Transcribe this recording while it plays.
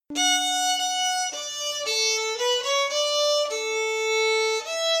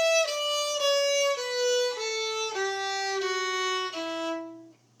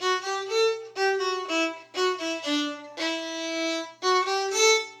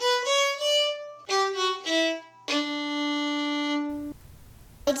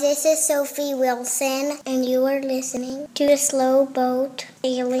This is Sophie Wilson, and you are listening to the Slow Boat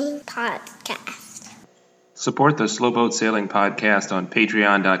Sailing Podcast. Support the Slow Boat Sailing Podcast on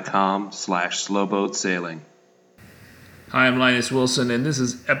patreon.com/slowboatsailing. Hi, I'm Linus Wilson, and this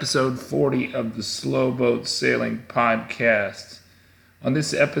is episode 40 of the Slow Boat Sailing Podcast. On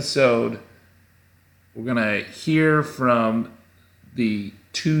this episode, we're going to hear from the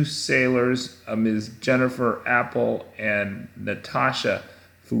two sailors, Ms. Jennifer Apple and Natasha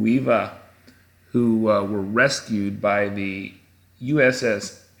Fuiva, who were rescued by the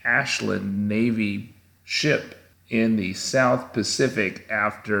USS Ashland Navy ship in the South Pacific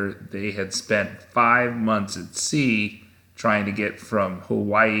after they had spent 5 months at sea trying to get from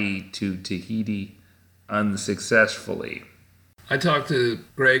Hawaii to Tahiti unsuccessfully. I talked to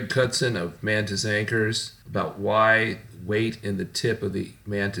Greg Cutson of Mantis Anchors about why weight in the tip of the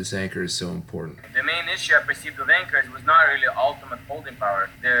Mantis anchor is so important. The main issue I perceived with anchors was not really ultimate holding power.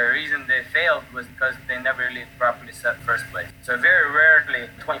 The reason they failed was because they never really properly set first place. So very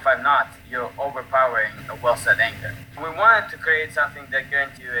rarely, 25 knots, you're overpowering a well-set anchor. We wanted to create something that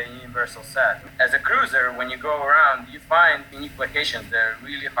guarantees you a universal set. As a cruiser, when you go around, you find unique locations that are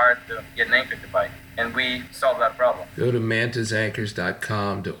really hard to get an anchor to bite. And we solve that problem. Go to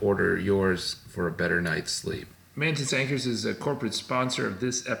mantisanchors.com to order yours for a better night's sleep. Mantis Anchors is a corporate sponsor of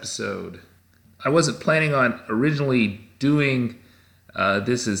this episode. I wasn't planning on originally doing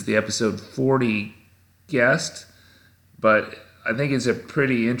this as the episode 40 guest, but I think it's a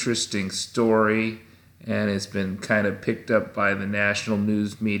pretty interesting story, and it's been kind of picked up by the national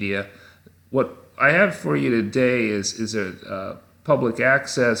news media. What I have for you today is a public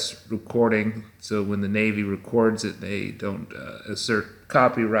access recording, so when the Navy records it, they don't assert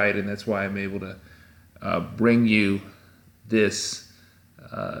copyright, and that's why I'm able to bring you this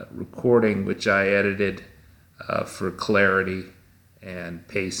recording, which I edited for clarity and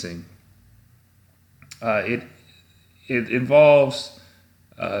pacing. It involves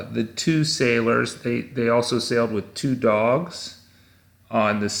the two sailors. They also sailed with two dogs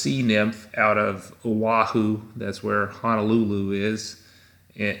on the Sea Nymph out of Oahu. That's where Honolulu is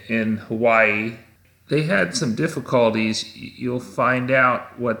in Hawaii. They had some difficulties. You'll find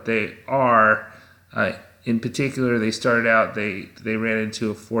out what they are. In particular, they started out, they ran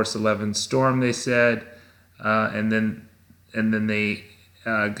into a Force 11 storm, they said, and then they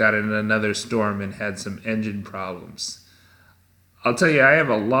got in another storm and had some engine problems. I'll tell you, I have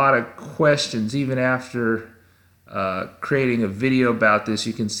a lot of questions, even after creating a video about this.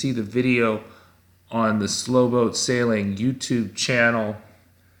 You can see the video on the Slow Boat Sailing YouTube channel,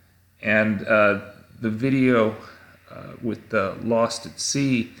 and the video with the Lost at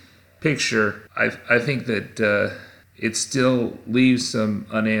Sea picture. I think that it still leaves some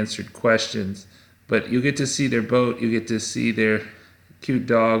unanswered questions, but you get to see their boat, you get to see their cute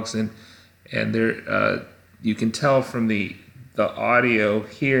dogs, and they're you can tell from the audio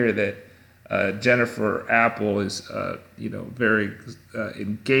here that Jennifer Apple is very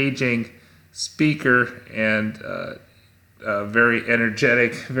engaging speaker and very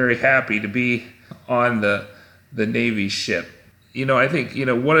energetic, very happy to be on the Navy ship. I think,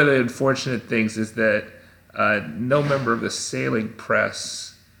 one of the unfortunate things is that no member of the sailing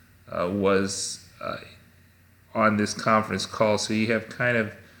press was on this conference call. So you have kind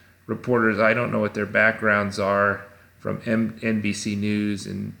of reporters, I don't know what their backgrounds are, from NBC News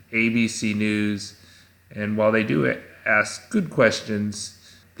and ABC News. And while they do ask good questions,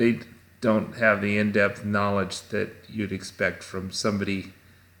 they don't have the in-depth knowledge that you'd expect from somebody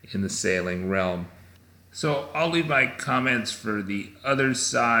in the sailing realm. So I'll leave my comments for the other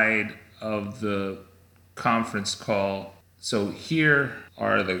side of the conference call. So here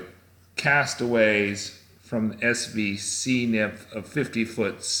are the castaways from the SV Sea Nymph, a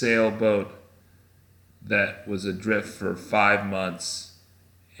 50-foot sailboat that was adrift for 5 months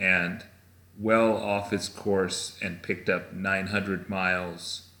and well off its course and picked up 900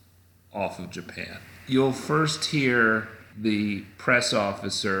 miles off of Japan. You'll first hear the press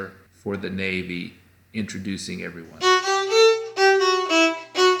officer for the Navy introducing everyone.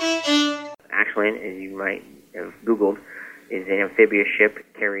 Ashland, as you might have Googled, is an amphibious ship,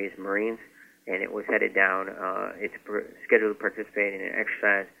 carries Marines, and it was headed down. It's scheduled to participate in an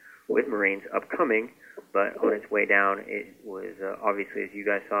exercise with Marines upcoming, but on its way down, it was obviously, as you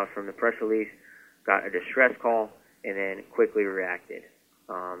guys saw from the press release, got a distress call and then quickly reacted.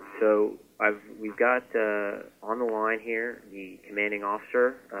 So we've got on the line here the commanding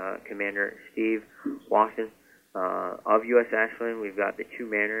officer, Commander Steve Watson of U.S. Ashland. We've got the two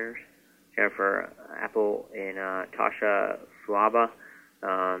mariners, Jennifer Apple and Tasha Fuaba,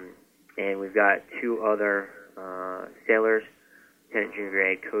 and we've got two other sailors Lieutenant Junior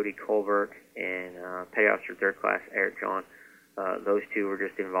Grade Cody Colbert and Petty Officer 3rd Class Eric John. Those two were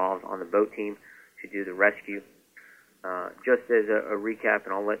just involved on the boat team to do the rescue. Just as a recap,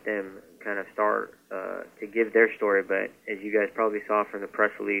 and I'll let them kind of start to give their story, but as you guys probably saw from the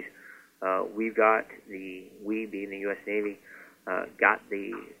press release, we being the U.S. Navy, got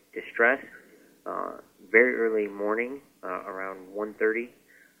the distress very early morning, around 1:30,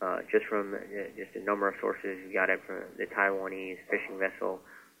 just from just a number of sources. We got it from the Taiwanese fishing vessel,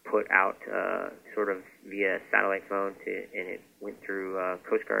 put out sort of via satellite phone, and it went through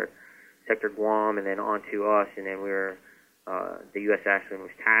Coast Guard Sector Guam and then on to us, and then the U.S. Ashland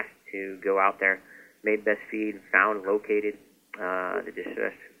was tasked to go out there, made best feed, found, located the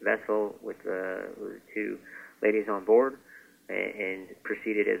distressed vessel with the two ladies on board, and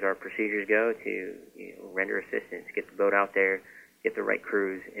proceeded as our procedures go to render assistance, get the boat out there, get the right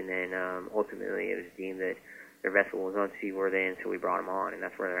crews, and then ultimately it was deemed that their vessel was unseaworthy, and so we brought them on, and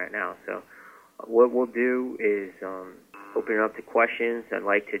that's where they're at now. So what we'll do is open it up to questions. I'd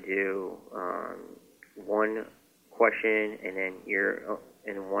like to do one question and then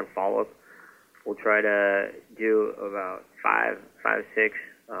one follow-up. We'll try to do about five, six,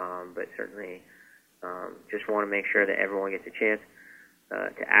 but certainly just want to make sure that everyone gets a chance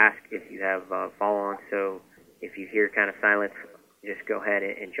to ask if you have follow-on. So if you hear kind of silence, just go ahead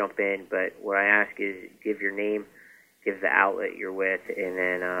and jump in. But what I ask is give your name, give the outlet you're with, and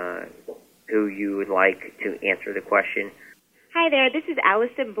then who you would like to answer the question. Hi there, this is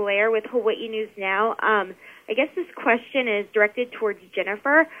Allison Blair with Hawaii News Now. I guess this question is directed towards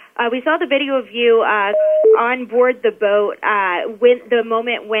Jennifer. We saw the video of you on board the boat the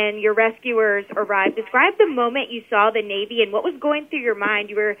moment when your rescuers arrived. Describe the moment you saw the Navy and what was going through your mind.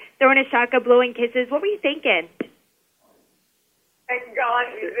 You were throwing a shaka, blowing kisses. What were you thinking? Thank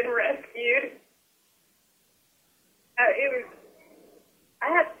God we've been rescued. I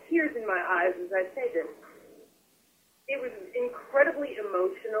have tears in my eyes as I say this. It was incredibly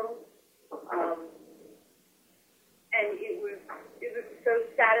emotional, and it was so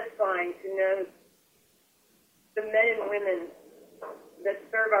satisfying to know the men and women that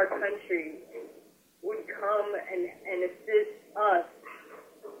serve our country would come and assist us.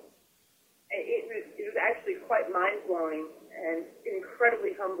 It was actually quite mind-blowing and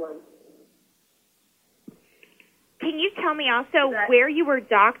incredibly humbling. Can you tell me also where you were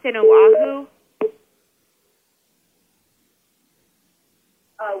docked in Oahu?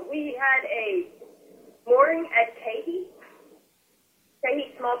 We had a mooring at Tahiti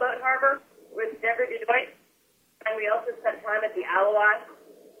Small Boat Harbor with Deborah DeDoit, and we also spent time at the Alawai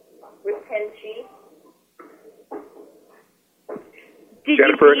with Ken Chi.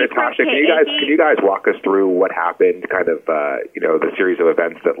 Jennifer, Natasha, can you guys walk us through what happened, kind of, the series of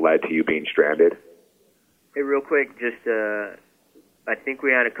events that led to you being stranded? Hey, real quick, just I think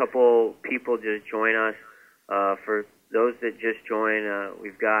we had a couple people just join us. For those that just joined,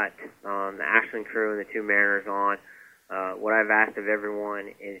 we've got the Ashland crew and the two mariners on. What I've asked of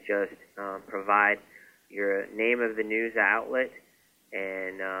everyone is just provide your name of the news outlet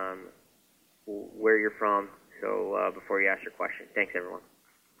and where you're from. So before you ask your question, thanks everyone.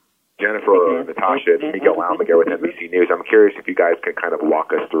 Jennifer or Natasha, it's Miguel Almaguer with NBC News. I'm curious if you guys can kind of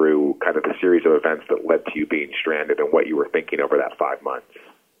walk us through kind of the series of events that led to you being stranded and what you were thinking over that 5 months.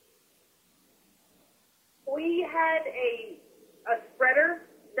 We had a spreader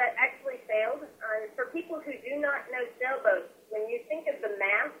that actually failed. For people who do not know sailboats, when you think of the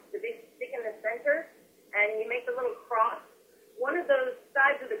mast, the big stick in the center, and you make the little cross, one of those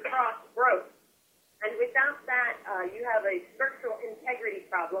sides of the cross broke. And without that, you have a structural integrity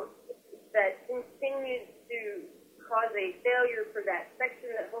problem that continues to cause a failure for that section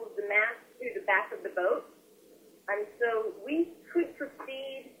that holds the mast to the back of the boat. And so we could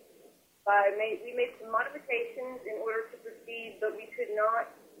proceed we made some modifications in order to proceed, but we could not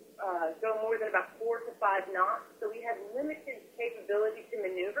go more than about 4 to 5 knots. So we had limited capability to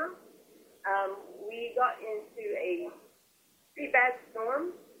maneuver. We got into a pretty bad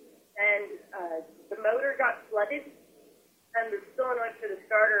storm, and the motor got flooded, and the solenoid for the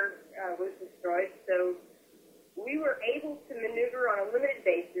starter was destroyed. So we were able to maneuver on a limited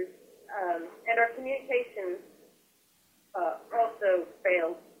basis, and our communications also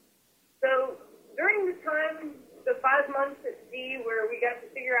failed. So during the time, the 5 months at sea where we got to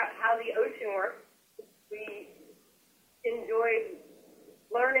figure out how the ocean works, we enjoyed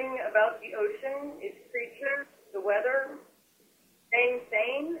learning about the ocean, its creatures, the weather, staying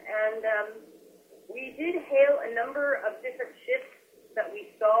sane, and we did hail a number of different ships that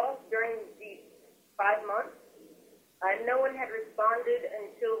we saw during these 5 months. No one had responded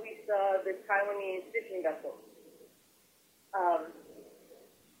until we saw the Taiwanese fishing vessel.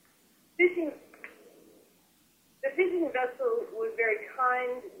 The fishing vessel was very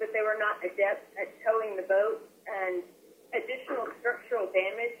kind, but they were not adept at towing the boat, and additional structural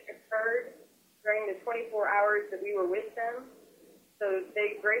damage occurred during the 24 hours that we were with them. So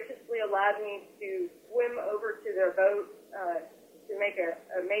they graciously allowed me to swim over to their boat to make a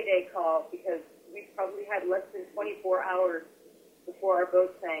mayday call, because we probably had less than 24 hours before our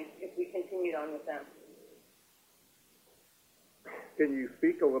boat sank if we continued on with them. Can you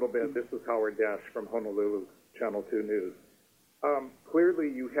speak a little bit? This is Howard Dash from Honolulu, Channel 2 News.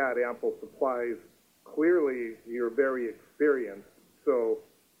 Clearly you had ample supplies. Clearly you're very experienced. So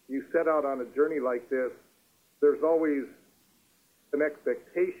you set out on a journey like this. There's always an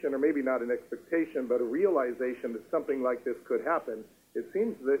expectation, or maybe not an expectation, but a realization that something like this could happen. It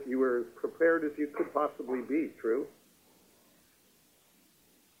seems that you were as prepared as you could possibly be, true?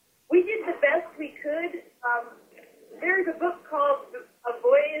 We did the best we could. There's a book called A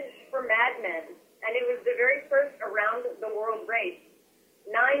Voyage for Madmen, and it was the very first around-the-world race.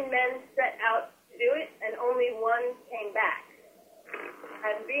 9 men set out to do it, and only 1 came back.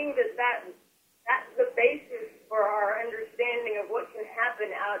 And being that that's the basis for our understanding of what can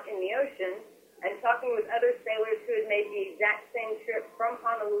happen out in the ocean, and talking with other sailors who had made the exact same trip from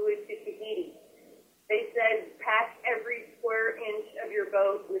Honolulu to Tahiti, they said, pack every square inch of your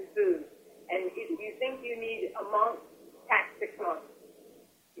boat with food. And if you think you need a month, pack 6 months,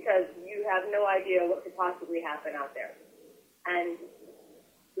 because you have no idea what could possibly happen out there. And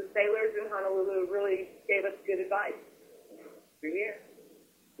the sailors in Honolulu really gave us good advice. We're here.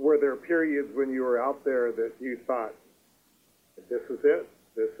 Were there periods when you were out there that you thought, this is it?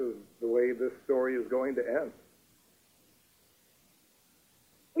 This is the way this story is going to end?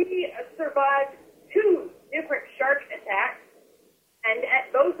 We survived 2 different shark attacks, and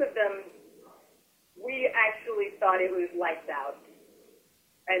at both of them, we actually thought it was lights out,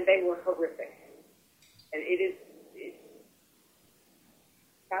 and they were horrific. And it's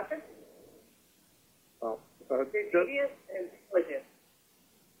Catherine? Well, They're devious and intelligent.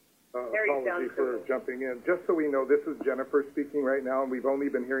 Apology for jumping in. Just so we know, this is Jennifer speaking right now, and we've only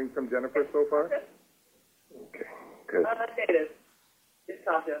been hearing from Jennifer so far? Okay, good. Negative. It's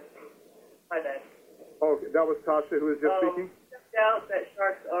Tasha. My bad. Oh, that was Tasha who was just speaking? Turns out that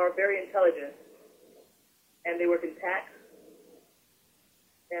sharks are very intelligent, and they work in packs,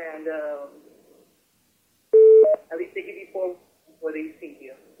 and at least they give you 4 before they feed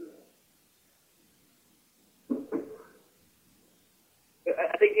you.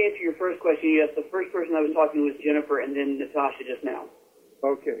 I think to answer your first question, yes, the first person I was talking to was Jennifer, and then Natasha just now.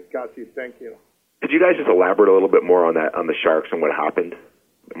 Okay, got you. Thank you. Could you guys just elaborate a little bit more on that, on the sharks and what happened?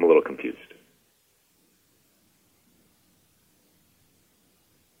 I'm a little confused.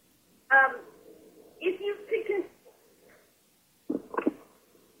 If you could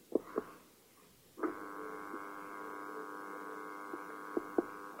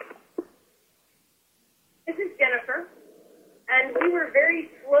This is Jennifer, and we were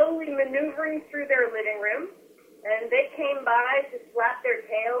very slowly maneuvering through their living room, and they came by to slap their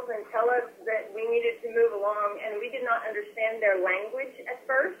tails and tell us that we needed to move along, and we did not understand their language at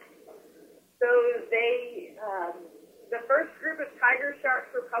first. So they, the first group of tiger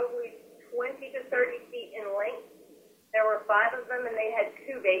sharks were probably 20 to 30 feet in length. There were 5 of them, and they had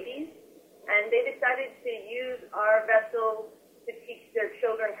 2 babies, and they decided to use our vessel to teach their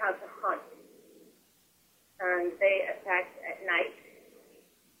children how to hunt. And they attacked at night.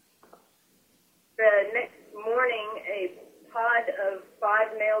 The next morning, a pod of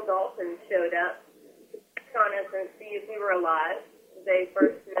 5 male dolphins showed up to check on us and see if we were alive. They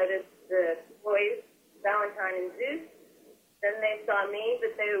first noticed the boys, Valentine and Zeus. Then they saw me,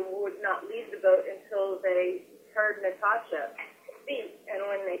 but they would not leave the boat until they heard Natasha speak. And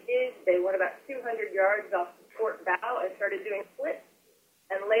when they did, they went about 200 yards off the port bow and started doing flips.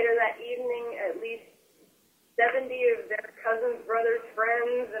 And later that evening, at least 70 of their cousins, brothers,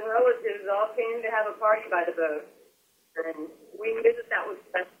 friends, and relatives all came to have a party by the boat. And we knew that that was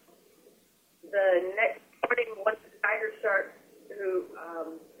special. The next morning, one of the tiger sharks, who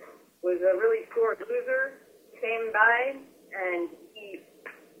was a really sore loser, came by, and he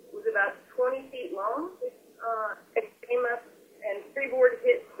was about 20 feet long. It came up and freeboard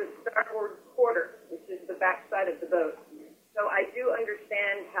hit the starboard quarter, which is the backside of the boat. So I do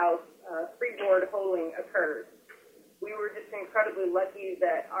understand how freeboard holing occurs. We were just incredibly lucky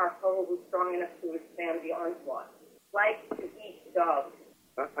that our hull was strong enough to withstand the onslaught. Like to eat dogs.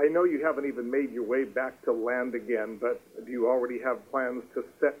 I know you haven't even made your way back to land again, but do you already have plans to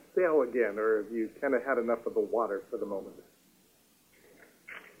set sail again, or have you kind of had enough of the water for the moment?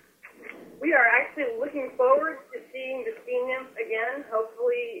 We are actually looking forward to see seeing the sea nymph again,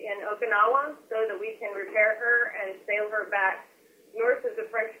 hopefully in Okinawa, so that we can repair her and sail her back north of the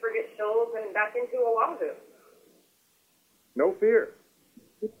French frigate Shoals and back into Oahu. No fear.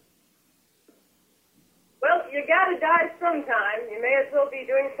 Well, you gotta dive sometime. You may as well be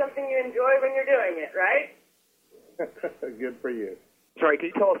doing something you enjoy when you're doing it, right? Good for you. Sorry,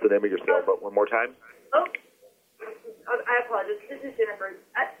 can you tell us the name of your sailboat one more time? Oh, I apologize. This is Jennifer.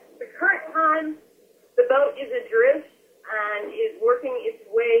 At the current time, the boat is adrift and is working its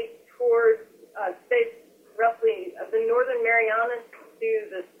way towards states roughly of the northern Marianas to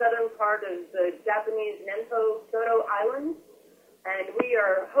the southern part of the Japanese Nento Soto Islands. And we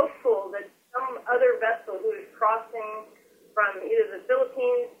are hopeful that some other vessel who is crossing from either the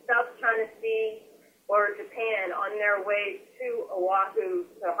Philippines, South China Sea, or Japan on their way to Oahu,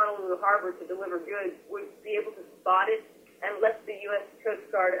 to Honolulu Harbor to deliver goods would be able to spot it and let the U.S. Coast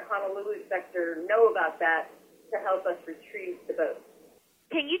Guard at Honolulu sector know about that to help us retrieve the boat.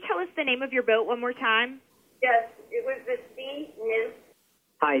 Can you tell us the name of your boat one more time? Yes, it was the Sea Nymph.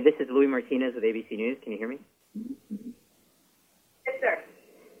 Hi, this is Louis Martinez with ABC News. Can you hear me? Yes, sir.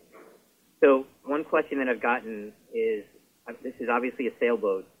 So one question that I've gotten is, this is obviously a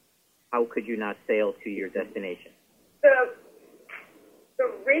sailboat. How could you not sail to your destination? The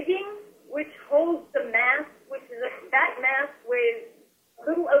rigging, which holds the mast, that mast weighs a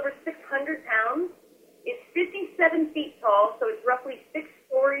little over 600 pounds. It's 57 feet tall, so it's roughly 6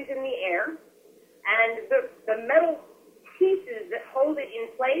 stories in the air. And the metal pieces that hold it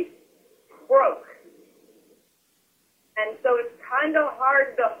in place broke. And so it's kind of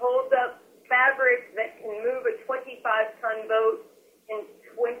hard to hold up fabric that can move a 25-ton boat in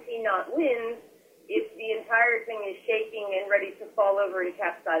 20-knot winds if the entire thing is shaking and ready to fall over and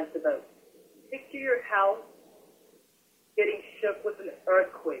capsize the boat. Picture your house getting shook with an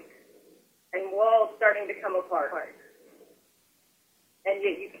earthquake and walls starting to come apart. And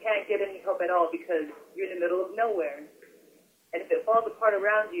yet you can't get any help at all because you're in the middle of nowhere. And if it falls apart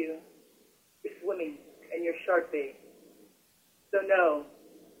around you, you're swimming and you're shark bait. So no,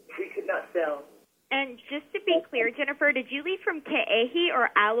 we could not sail. And just to be clear, Jennifer, did you leave from Ke'ehi or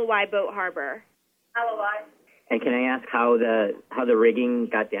Alawai Boat Harbor? Alawai. And can I ask how the rigging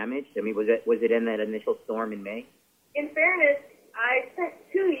got damaged? I mean, was it in that initial storm in May? In fairness, I spent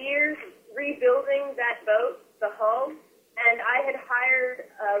 2 years rebuilding that boat, the hull, and I had hired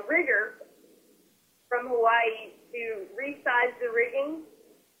a rigger from Hawaii to resize the rigging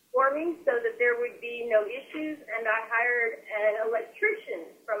for me so that there would be no issues, and I hired an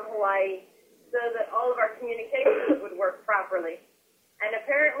electrician from Hawaii so that all of our communications would work properly. And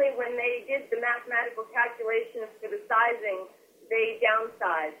apparently when they did the mathematical calculations for the sizing, they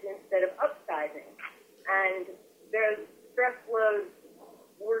downsized instead of upsizing. And their stress loads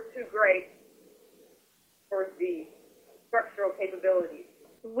were too great for the structural capabilities.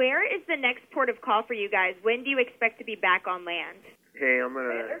 Where is the next port of call for you guys? When do you expect to be back on land? Hey, I'm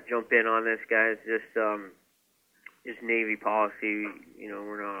gonna jump in on this, guys. Just Navy policy. You know,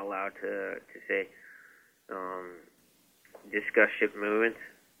 we're not allowed to say discuss ship movements,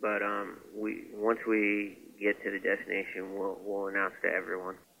 but once we get to the destination, we'll announce to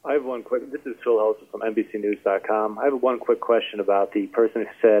everyone. I have one quick. This is Phil Helson from NBCNews.com. I have one quick question about the person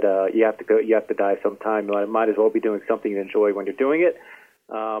who said you have to dive sometime. You might as well be doing something you enjoy when you're doing it.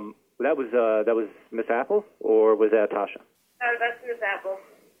 That was Miss Apple, or was that Tasha? Oh, that's Miss Apple.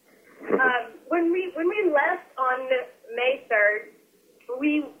 When we left on May 3rd,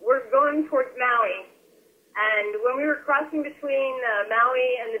 we were going towards Maui, and when we were crossing between Maui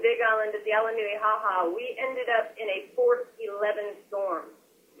and the Big Island at the Alanui Haha, we ended up in a Force 11 storm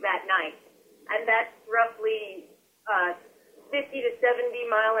that night, and that's roughly 50 to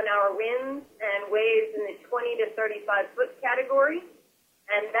 70 mile-an-hour winds and waves in the 20 to 35 foot category.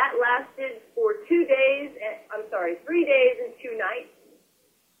 And that lasted for 3 days and 2 nights.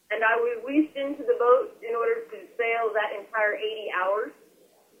 And I was leased into the boat in order to sail that entire 80 hours.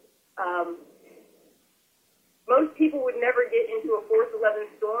 Most people would never get into a Force 11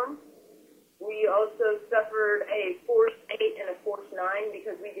 storm. We also suffered a Force 8 and a Force 9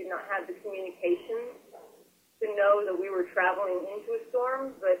 because we did not have the communications to know that we were traveling into a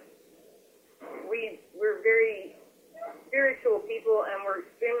storm. But we're very spiritual people, and we're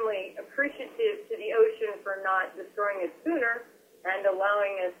extremely appreciative to the ocean for not destroying it sooner and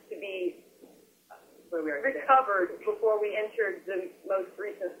allowing us to be recovered before we entered the most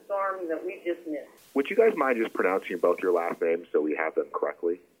recent storm that we just missed. Would you guys mind just pronouncing both your last names so we have them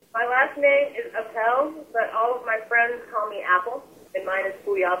correctly? My last name is Appel, but all of my friends call me Apple, and mine is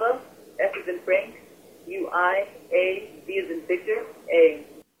Fuyaba, F as in Frank, U-I-A, B as in Victor, A.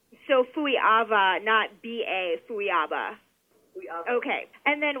 So Fuiaba Fuyava, not B-A, Fuyava. Okay.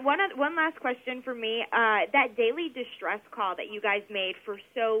 And then one last question for me. That daily distress call that you guys made for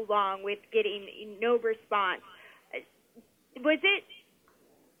so long with getting no response, was it,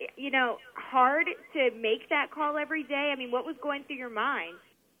 hard to make that call every day? I mean, what was going through your mind?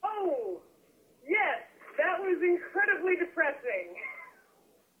 Oh, yes. That was incredibly depressing.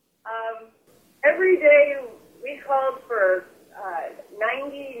 Every day we called for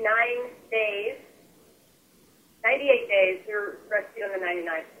 98 days. We were rescued on the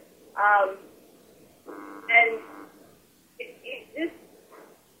 99th. And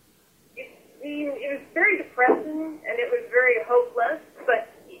it was very depressing, and it was very hopeless, but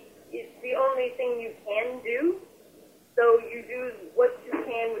it's the only thing you can do. So you do what you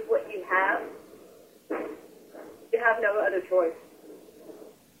can with what you have. You have no other choice.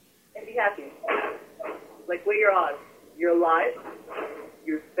 And be happy. Like, what are your odds? You're alive.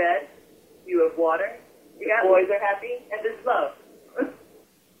 You're fed. You have water. Your boys are happy. And there's love.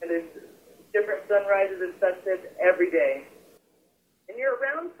 And there's different sunrises and sunsets every day. And you're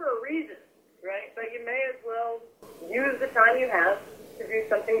around for a reason, right? But you may as well use the time you have to do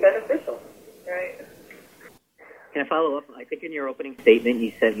something beneficial, right? Can I follow up? I think in your opening statement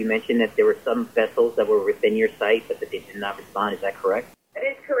you mentioned that there were some vessels that were within your sight, but that they did not respond. Is that correct? That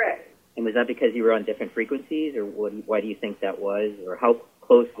is correct. And was that because you were on different frequencies, or why do you think that was, or how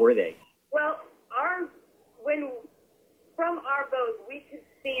close were they? Well, from our boat, we could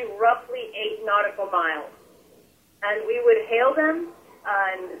see roughly 8 nautical miles, and we would hail them,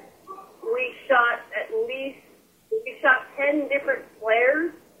 and we shot 10 different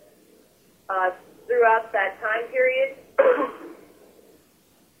flares throughout that time period.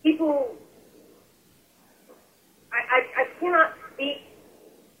 People, I cannot speak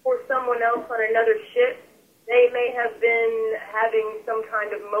for someone else on another ship. They may have been having some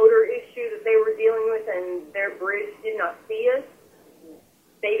kind of motor issue that they were dealing with, and their bridge did not see us.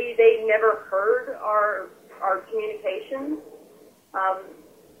 Maybe they never heard our communications.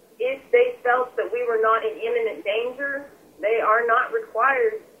 If they felt that we were not in imminent danger, they are not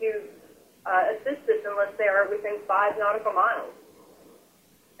required to assist us unless they are within 5 nautical miles.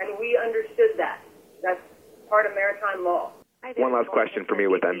 And we understood that. That's part of maritime law. One last question for me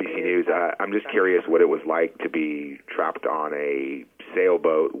with NBC News. I'm just curious what it was like to be trapped on a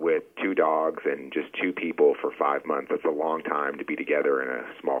sailboat with 2 dogs and just 2 people for 5 months. That's a long time to be together in a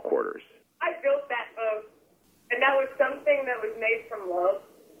small quarters. I built that boat, and that was something that was made from love,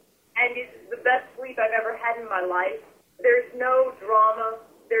 and it's the best sleep I've ever had in my life. There's no drama.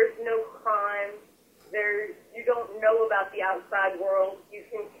 There's no crime. You don't know about the outside world. You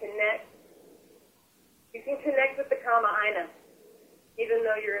can connect with the Kama Aina, even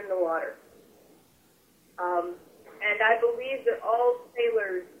though you're in the water. And I believe that all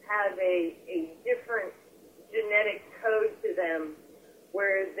sailors have a different genetic code to them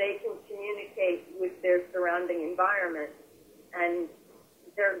where they can communicate with their surrounding environment. And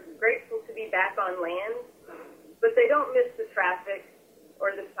they're grateful to be back on land, but they don't miss the traffic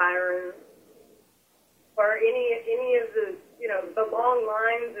or the sirens or any of the, the long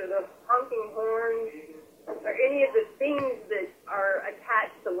lines or the honking horns or any of the things that are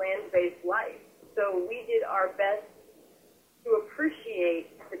attached to land-based life. So we did our best to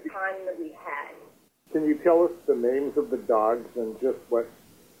appreciate the time that we had. Can you tell us the names of the dogs and just what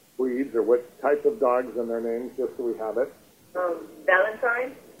breeds or what type of dogs and their names, just so we have it?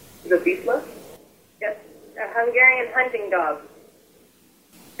 Valentine, the Wisla, yes, a Hungarian hunting dog,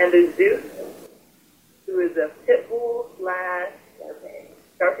 and the Zeus, who is a pit bull /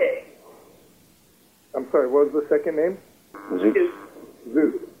 Sharpei. I'm sorry, what was the second name? Zeus.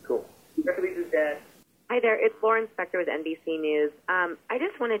 Zeus, cool. Hercules' dad. Hi there, it's Lauren Spector with NBC News. I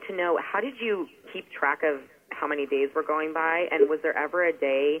just wanted to know, how did you keep track of how many days were going by, and was there ever a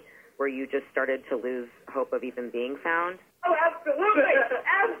day where you just started to lose hope of even being found? Oh, absolutely.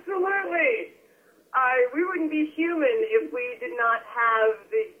 Absolutely. We wouldn't be human if we did not have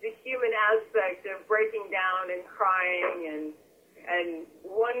the human aspect of breaking down and crying and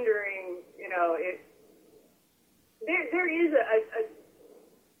wondering, if there is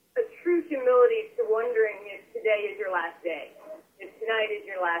a true humility to wondering if today is your last day, if tonight is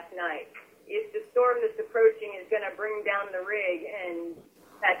your last night, if the storm that's approaching is going to bring down the rig and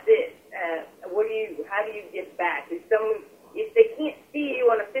that's it. How do you get back? If they can't see you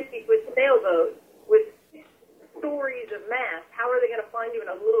on a 50-foot sailboat with stories of masts, how are they going to find you in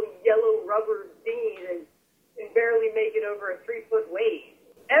a little yellow rubber dinghy that can barely make it over a 3-foot wave?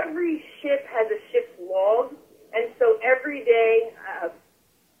 Every ship has a ship's log, and so every day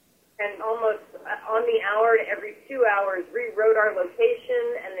and almost on the hour to every 2 hours rewrote our location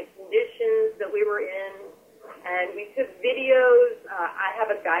and the conditions have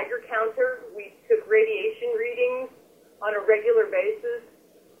a Geiger counter. We took radiation readings on a regular basis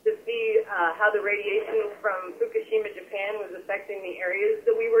to see how the radiation from Fukushima, Japan was affecting the areas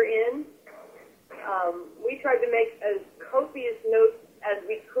that we were in. We tried to make as copious notes as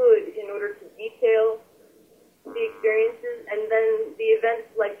we could in order to detail the experiences, and then the events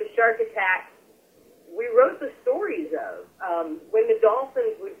like the shark attack, we wrote the stories of. When the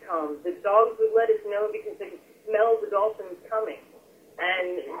dolphins would come, the dogs would let us know because they could smell the dolphins coming,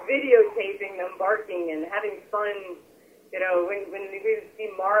 and videotaping them barking and having fun, when we would see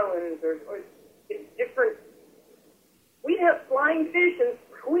marlins or different. We'd have flying fish and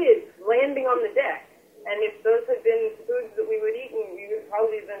squids landing on the deck. And if those had been foods that we would eat, we would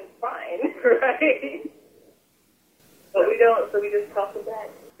probably have been fine, right? But we don't, so we just toss them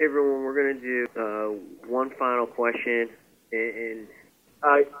back. Hey, everyone, we're going to do one final question. And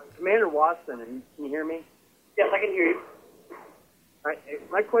Commander Watson, can you hear me? Yes, I can hear you. All right,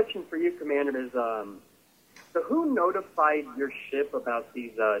 my question for you, Commander, is so who notified your ship about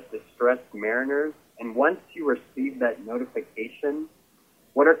these distressed mariners? And once you received that notification,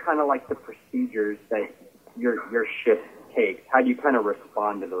 what are kind of like the procedures that your ship takes? How do you kind of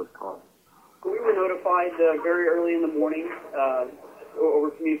respond to those calls? We were notified very early in the morning over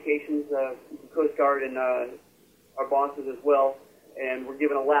communications, Coast Guard and our bosses as well, and we're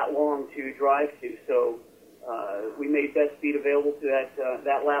given a lat long to drive to. So we made best speed available to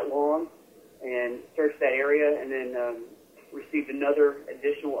that lat long and searched that area, and then received another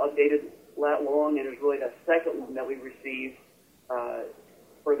additional updated lat long, and it was really the second one that we received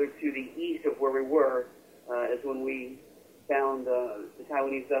further to the east of where we were is when we found the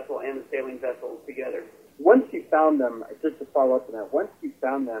Taiwanese vessel and the sailing vessel together. Once you found them, just to follow up on that, once you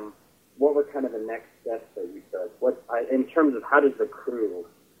found them, what were kind of the next steps that you took? In terms of how does your crew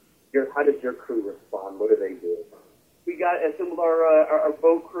respond? What do they do? We assembled our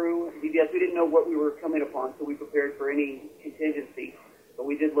boat crew. Yes, we didn't know what we were coming upon, so we prepared for any contingency. But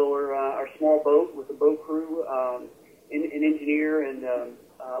we did lower our small boat with a boat crew, an engineer, and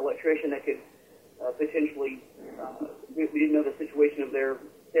electrician that could potentially. We didn't know the situation of their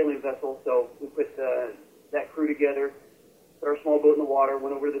sailing vessel, so we put that crew together, put our small boat in the water,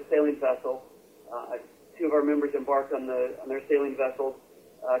 went over to the sailing vessel. Two of our members embarked on their sailing vessel,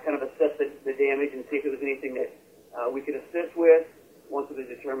 kind of assessed the damage and see if there was anything that we could assist with. Once it was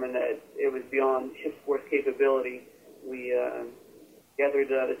determined that it was beyond ship's force capability, we gathered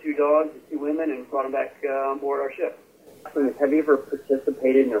the two dogs, the two women, and brought them back on board our ship. Have you ever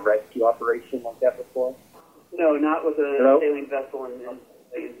participated in a rescue operation like that before? No, not with a sailing vessel and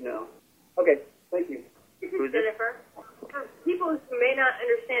no. Okay, thank you. This is Jennifer. For people who may not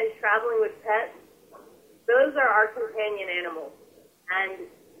understand traveling with pets, those are our companion animals. And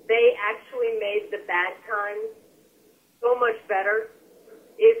they actually made the bad times so much better.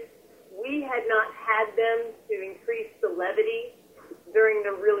 If we had not had them to increase the levity during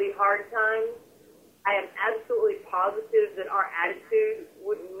the really hard times, I am absolutely positive that our attitude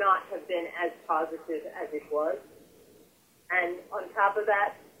would not have been as positive as it was. And on top of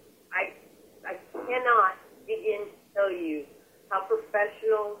that, I cannot begin to tell you how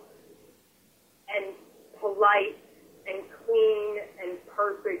professional and polite and clean and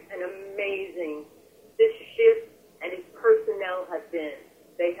perfect and amazing this ship and its personnel have been.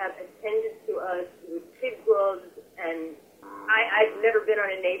 They have attended to us with kid gloves, and I've never been on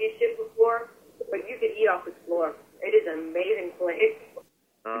a Navy ship before, but you could eat off the floor. It is an amazing place.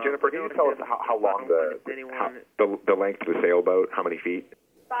 Jennifer, can you tell us how long the length of the sailboat? How many feet?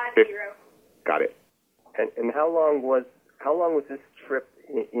 50. Got it. And how long was this trip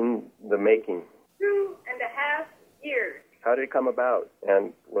in the making? 2.5 years. How did it come about?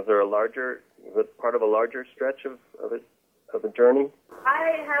 And was it part of a larger stretch of the journey?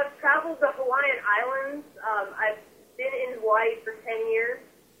 I have traveled the Hawaiian Islands. I've been in Hawaii for 10 years,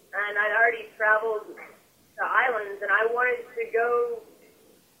 and I'd already traveled the islands, and I wanted to go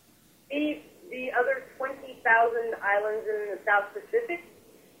see the other 20,000 islands in the South Pacific.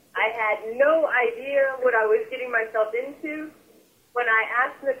 I had no idea what I was getting myself into. When I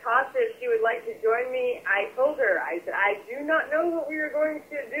asked Natasha if she would like to join me, I told her, I said, I do not know what we are going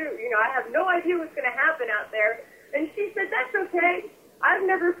to do. I have no idea what's going to happen out there. And she said, that's okay. I've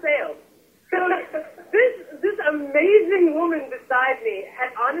never sailed. So this amazing woman beside me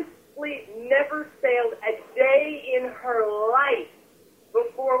had honestly never sailed a day in her life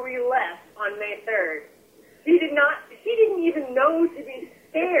before we left on May 3rd. She didn't even know to be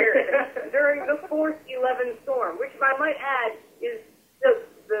scared during the Force 11 storm, which, if I might add, is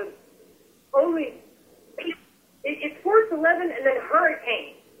the only. It's Force 11 and then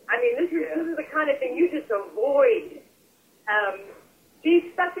hurricane. I mean, this is the kind of thing you just avoid.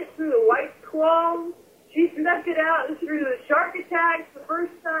 She stuck it through the white claw. She stuck it out through the shark attacks the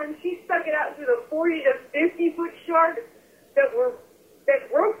first time. She stuck it out through the 40 to 50 foot sharks that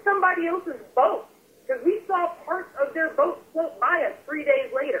broke somebody else's boat. Because we saw parts of their boat float by us 3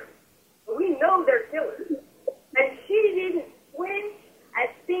 days later. We know they're killers. And she didn't flinch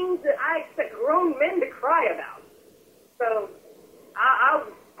at things that I expect grown men to cry about. So I'm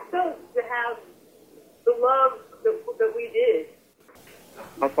stoked to have the love that we did.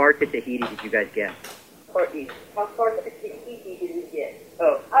 How far to Tahiti did you guys get? How far to Tahiti did we get?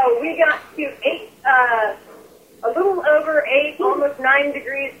 Oh, we got to a little over 8, almost 9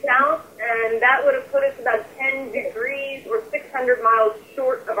 degrees south, and that would have put us about 10 degrees or 600 miles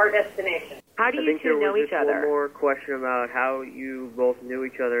short of our destination. How do you two know each other? One more question about how you both knew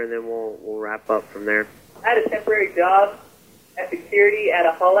each other, and then we'll wrap up from there. I had a temporary job at security at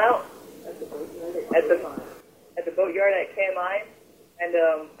a hull out at the boatyard at KMI, and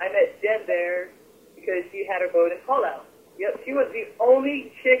I met Jen there because she had her boat in hull out. Yep, she was the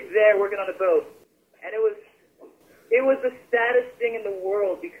only chick there working on the boat, and it was the saddest thing in the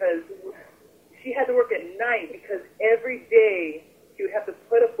world because she had to work at night because every day she would have to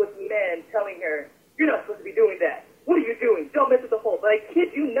put up with men telling her, "You're not supposed to be doing that. What are you doing? Don't mess with the hole." But I kid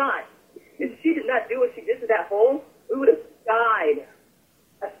you not, if she did not do what she did to that hole, we would have died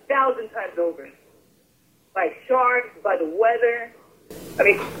 1,000 times over. By sharks, by the weather. I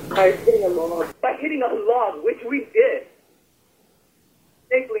mean, by hitting a log. By hitting a log, which we did.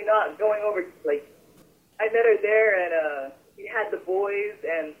 Thankfully not going over, I met her there, and we had the boys,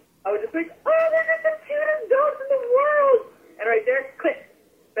 and I was just like, "Oh, they're just the cutest dogs in the world!" And right there, click,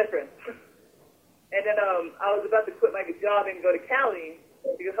 best friends. And then I was about to quit my job and go to Cali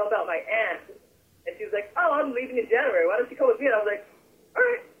to go help out my aunt. And she was like, "Oh, I'm leaving in January. Why don't you come with me?" And I was like, "All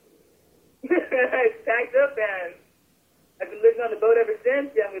right." I packed up, and I've been living on the boat ever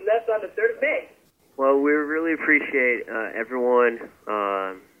since, and we left on the 3rd of May. Well, we really appreciate everyone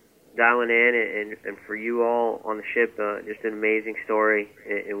dialing in, and for you all on the ship, just an amazing story,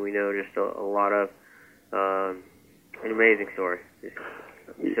 and we know just a lot of an amazing story.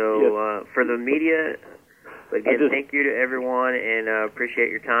 So for the media, again, thank you to everyone, and appreciate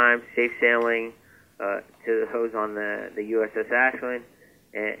your time. Safe sailing to those on the USS Ashland,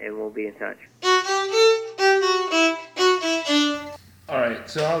 and we'll be in touch. All right,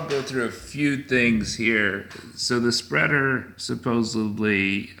 so I'll go through a few things here. So the spreader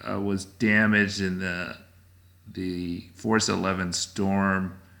supposedly was damaged in the Force 11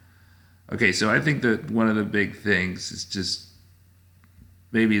 storm. Okay, so I think that one of the big things is just,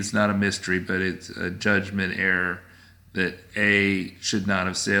 maybe it's not a mystery, but it's a judgment error that A should not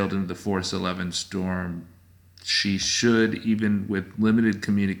have sailed into the Force 11 storm. She should, even with limited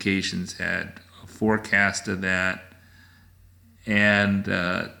communications, had a forecast of that. And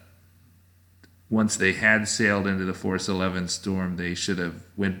once they had sailed into the Force 11 storm, they should have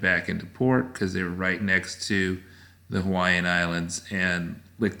went back into port because they were right next to the Hawaiian Islands and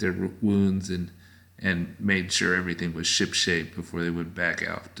licked their wounds and made sure everything was shipshape before they went back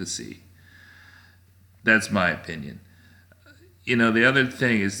out to sea. That's my opinion. You know, the other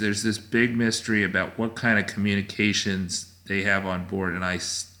thing is there's this big mystery about what kind of communications they have on board, and I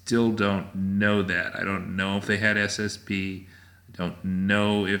still don't know that. I don't know if they had SSB. I don't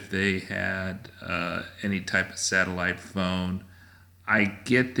know if they had any type of satellite phone. I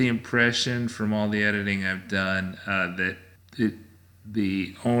get the impression from all the editing I've done that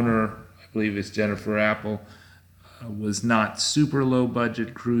the owner, I believe it's Jennifer Apple, was not super low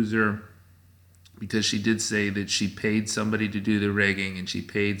budget cruiser, because she did say that she paid somebody to do the rigging and she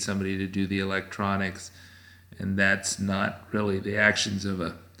paid somebody to do the electronics, and that's not really the actions of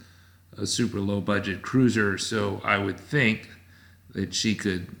a super low budget cruiser. So I would think that she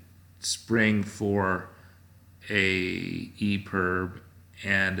could spring for a EPIRB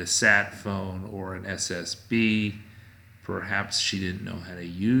and a sat phone or an SSB. Perhaps she didn't know how to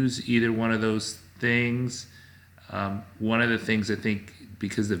use either one of those things. One of the things I think,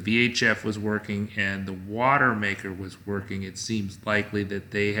 because the VHF was working and the water maker was working, it seems likely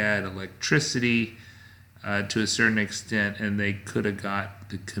that they had electricity to a certain extent, and they could have got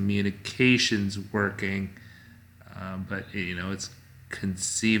the communications working. But you know, it's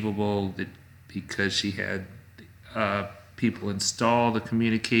conceivable that because she had people install the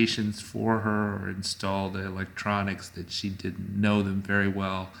communications for her or install the electronics, that she didn't know them very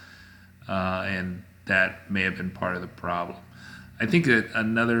well, and that may have been part of the problem. I think that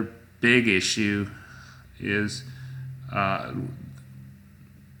another big issue is,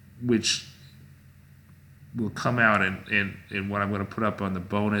 which will come out in what I'm going to put up on the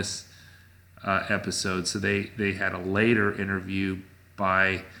bonus episode. So they had a later interview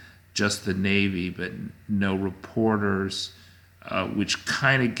by just the Navy, but no reporters, which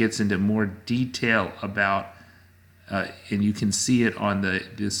kind of gets into more detail about, and you can see it on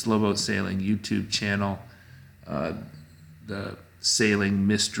the Slow Boat Sailing YouTube channel, the Sailing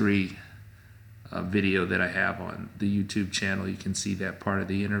Mystery video that I have on the YouTube channel. You can see that part of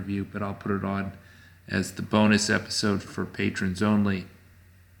the interview, but I'll put it on as the bonus episode for patrons only.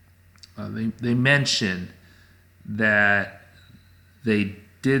 They mention that they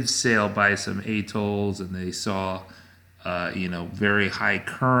did sail by some atolls and they saw, very high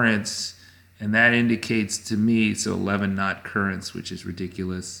currents, and that indicates to me, so 11 knot currents, which is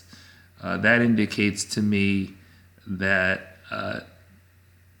ridiculous. That indicates to me that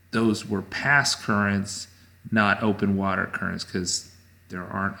those were pass currents, not open water currents, because there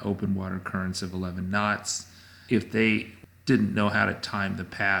aren't open water currents of 11 knots. If they didn't know how to time the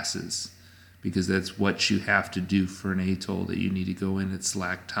passes, because that's what you have to do for an atoll, that you need to go in at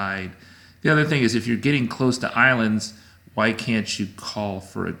slack tide. The other thing is, if you're getting close to islands, why can't you call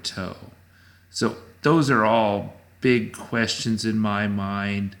for a tow? So those are all big questions in my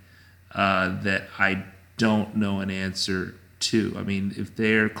mind that I don't know an answer to. I mean, if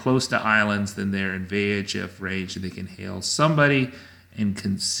they're close to islands, then they're in VHF range and they can hail somebody, and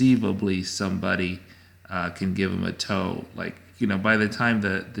conceivably somebody can give them a tow. Like, by the time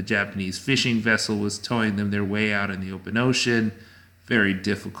the Japanese fishing vessel was towing them, they're way out in the open ocean. Very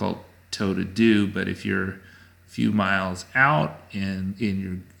difficult tow to do, but if you're a few miles out and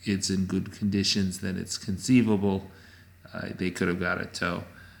it's in good conditions, then it's conceivable they could have got a tow.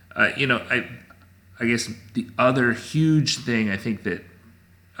 I guess the other huge thing I think that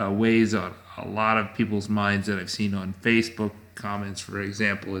weighs on a lot of people's minds that I've seen on Facebook comments, for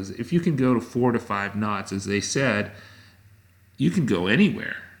example, is if you can go to 4 to 5 knots, as they said, you can go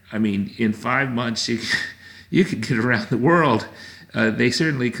anywhere. I mean, in 5 months, you could get around the world. They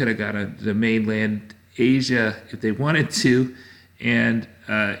certainly could have got to mainland Asia if they wanted to, and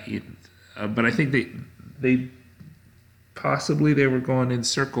but I think they possibly they were going in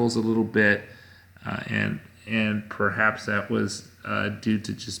circles a little bit, and perhaps that was due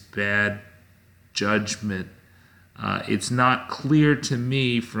to just bad judgment. It's not clear to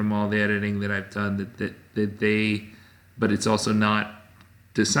me from all the editing that I've done that they, but it's also not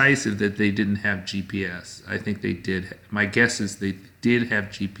decisive that they didn't have GPS. I think they did. My guess is they did have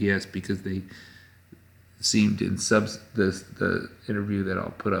GPS because they seemed in the interview that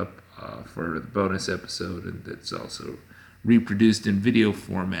I'll put up for the bonus episode, and that's also reproduced in video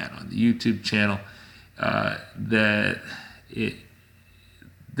format on the YouTube channel, that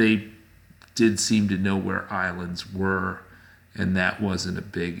they did seem to know where islands were, and that wasn't a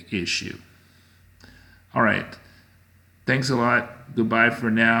big issue. All right. Thanks a lot. Goodbye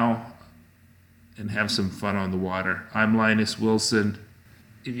for now, and have some fun on the water. I'm Linus Wilson.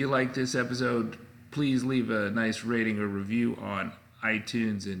 If you like this episode, please leave a nice rating or review on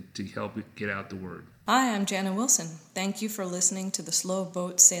iTunes and to help it get out the word. Hi, I'm Jana Wilson. Thank you for listening to the Slow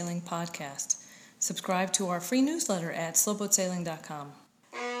Boat Sailing Podcast. Subscribe to our free newsletter at slowboatsailing.com.